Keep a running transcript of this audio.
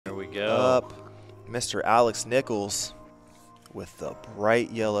we go. Up, Mr. Alex Nichols with the bright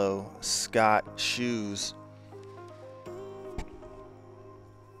yellow Scott shoes.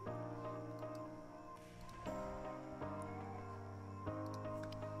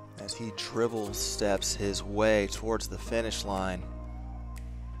 As he dribble steps his way towards the finish line.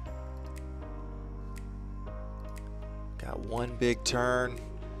 Got one big turn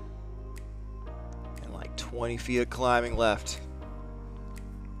and like 20 feet of climbing left.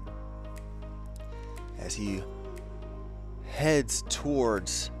 As he heads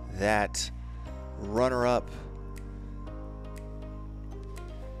towards that runner-up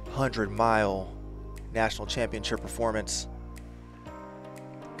 100-mile national championship performance.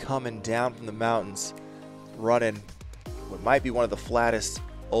 Coming down from the mountains, running what might be one of the flattest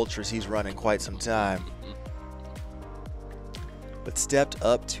ultras he's run in quite some time. But stepped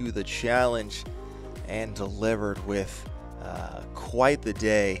up to the challenge and delivered with quite the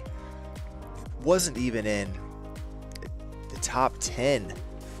day. Wasn't even in the top 10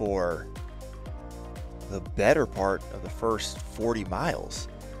 for the better part of the first 40 miles.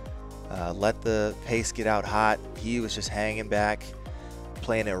 Let the pace get out hot. He was just hanging back,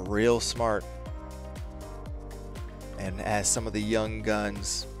 playing it real smart. And as some of the young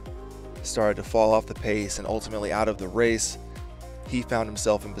guns started to fall off the pace and ultimately out of the race, he found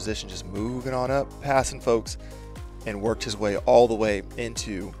himself in position just moving on up, passing folks, and worked his way all the way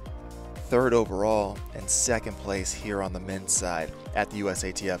into third overall and second place here on the men's side at the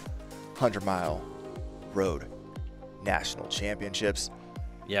USATF 100-mile road national championships.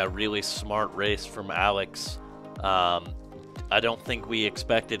 Yeah, really smart race from Alex. I don't think we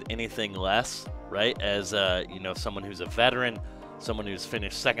expected anything less, right? As you know, someone who's a veteran, someone who's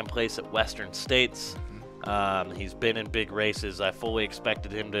finished second place at Western States. He's been in big races. I fully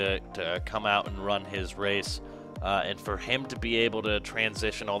expected him to come out and run his race. And for him to be able to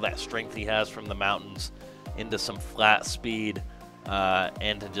transition all that strength he has from the mountains into some flat speed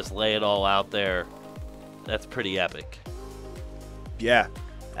and to just lay it all out there, that's pretty epic. Yeah,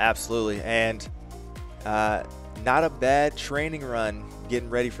 absolutely. And not a bad training run getting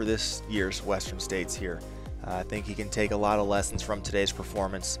ready for this year's Western States here. I think he can take a lot of lessons from today's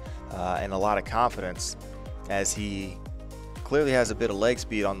performance and a lot of confidence, as he clearly has a bit of leg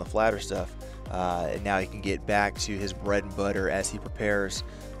speed on the flatter stuff. And now he can get back to his bread and butter as he prepares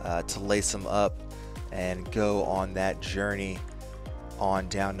to lace them up and go on that journey on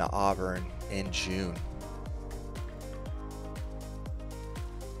down to Auburn in June.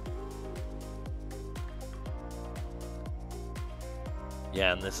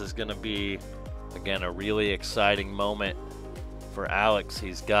 Yeah, and this is going to be, again, a really exciting moment for Alex.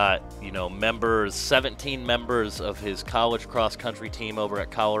 He's got, you know, 17 members of his college cross-country team over at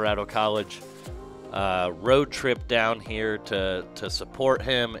Colorado College. Road trip down here to support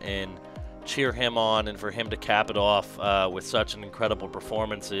him and cheer him on, and for him to cap it off with such an incredible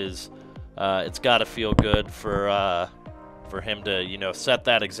performance it's got to feel good for him to, you know, set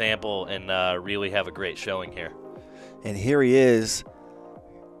that example and really have a great showing here. And here he is,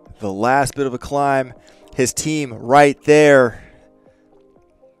 the last bit of a climb, his team right there,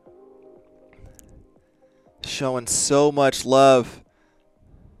 showing so much love.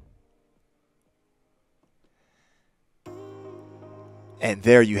 And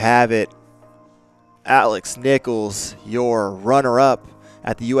there you have it, Alex Nichols, your runner-up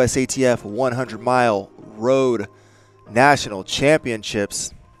at the USATF 100-mile road national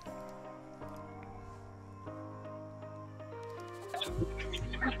championships.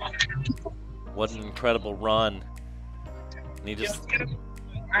 What an incredible run. And he just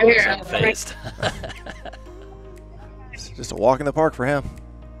wasn't phased. It's just a walk in the park for him.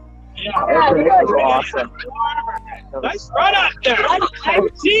 Yeah, awesome. Nice run out there.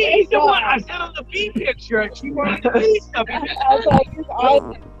 See, he's the one I said on the B picture. She wanted to be something.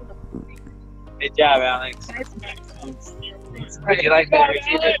 Good job, Alex. You like that?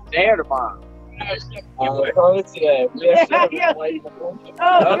 Either today or tomorrow? Today. Here's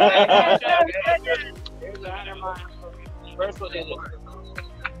the 100 mile. First one in it.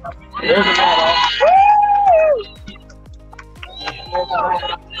 Here's the medal.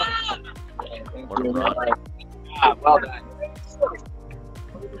 Well done.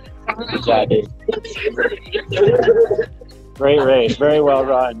 Good job, dude. Great race. Very well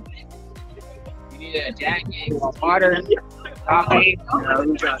run. You need a Jack, water, coffee.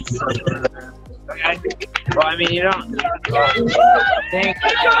 Okay. Well, I mean, you don't. Thank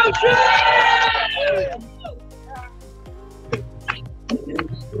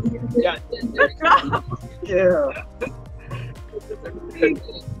you.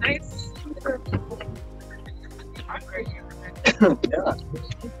 Nice. Yeah.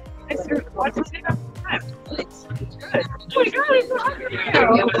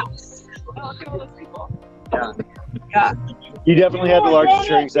 Yeah. You definitely had the largest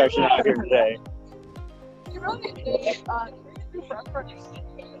cheering section out here today.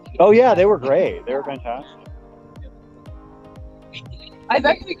 Oh yeah, they were great. They were fantastic. I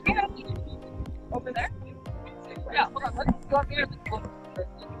bet we can. Over there? Yeah, hold on. Let's go up here.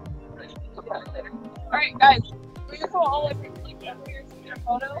 Alright, guys. We can go all over here. Here's your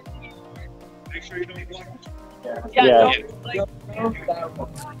photo. Make sure you don't block. Yeah.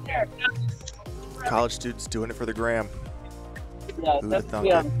 College students doing it for the gram. Yeah, Who'd have thunk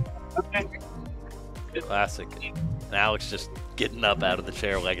it? Classic. And Alex just getting up out of the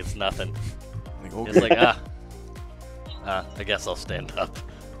chair like it's nothing. Like, okay. It's like, I guess I'll stand up.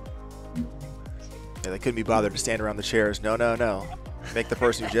 Yeah, they couldn't be bothered to stand around the chairs. No, no, no. Make the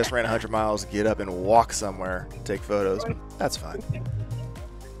person who just ran 100 miles get up and walk somewhere, take photos. That's fine.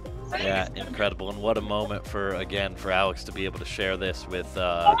 Yeah, incredible. And what a moment for Alex to be able to share this with, with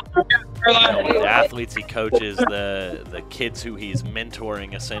the athletes he coaches, the kids who he's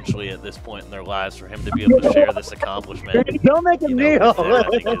mentoring essentially at this point in their lives. For him to be able to share this accomplishment, Don't make him kneel. I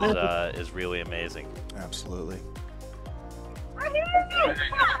think is really amazing. Absolutely. And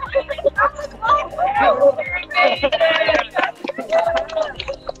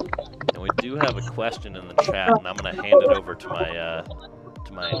we do have a question in the chat, and I'm going to hand it over to my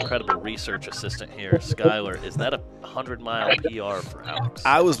incredible research assistant here, Skylar. Is that a 100-mile PR for Alex?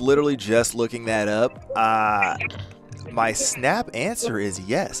 I was literally just looking that up. My snap answer is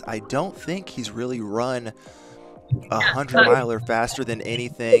yes. I don't think he's really run a 100-miler faster than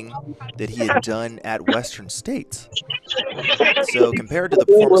anything that he had done at Western States. So compared to the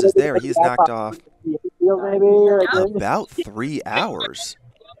performances there, he's knocked off about 3 hours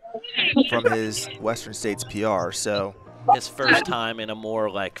from his Western States PR. So his first time in a more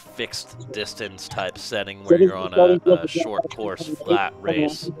like fixed distance type setting where you're on a short course flat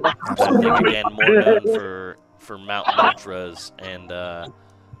race. I think again more known for mountain ultras and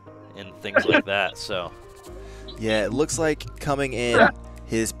things like that. So yeah, it looks like coming in,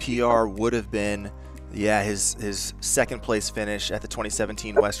 his PR would have been, his second place finish at the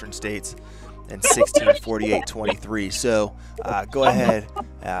 2017 Western States and 16:48.23. So go ahead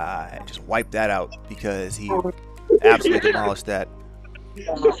and just wipe that out because he absolutely demolished that.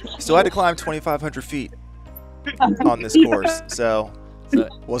 Still had to climb 2,500 feet on this course, so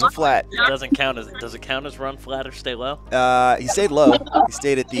wasn't flat. Does it count as run flat or stay low? He stayed low. He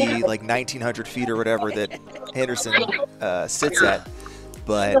stayed at the like 1,900 feet or whatever that Henderson sits at,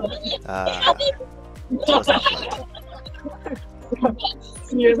 but wasn't flat.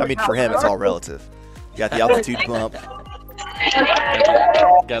 I mean, for him, it's all relative. You got the altitude bump.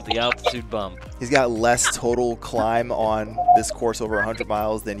 Got the altitude bump. He's got less total climb on this course over 100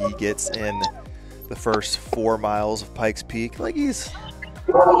 miles than he gets in the first 4 miles of Pikes Peak. Like he's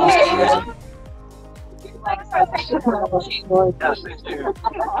cruising. Thank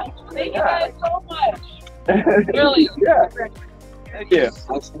you guys so much. Really. Yeah. Thank you.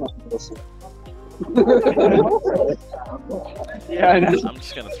 Yeah, I know. I'm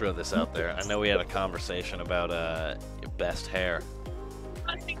just gonna throw this out there. I know we had a conversation about your best hair.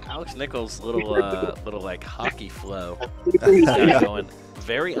 Alex Nichols' little like hockey flow he's got going,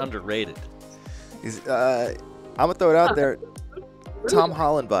 very underrated. He's I'm gonna throw it out there. Tom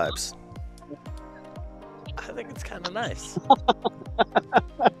Holland vibes. I think it's kind of nice.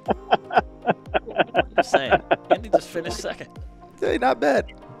 Just saying. And he just finished second. Hey, not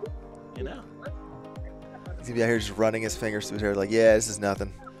bad. You know. He's gonna be out here just running his fingers through his hair like, yeah, this is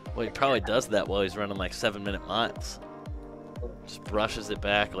nothing. Well, he probably does that while he's running like 7-minute miles. Just brushes it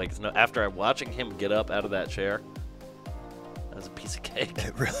back like it's no. After watching him get up out of that chair, that was a piece of cake.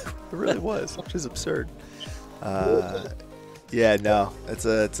 It really was, which is absurd. Yeah, no, it's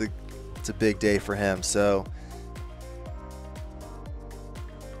a big day for him. So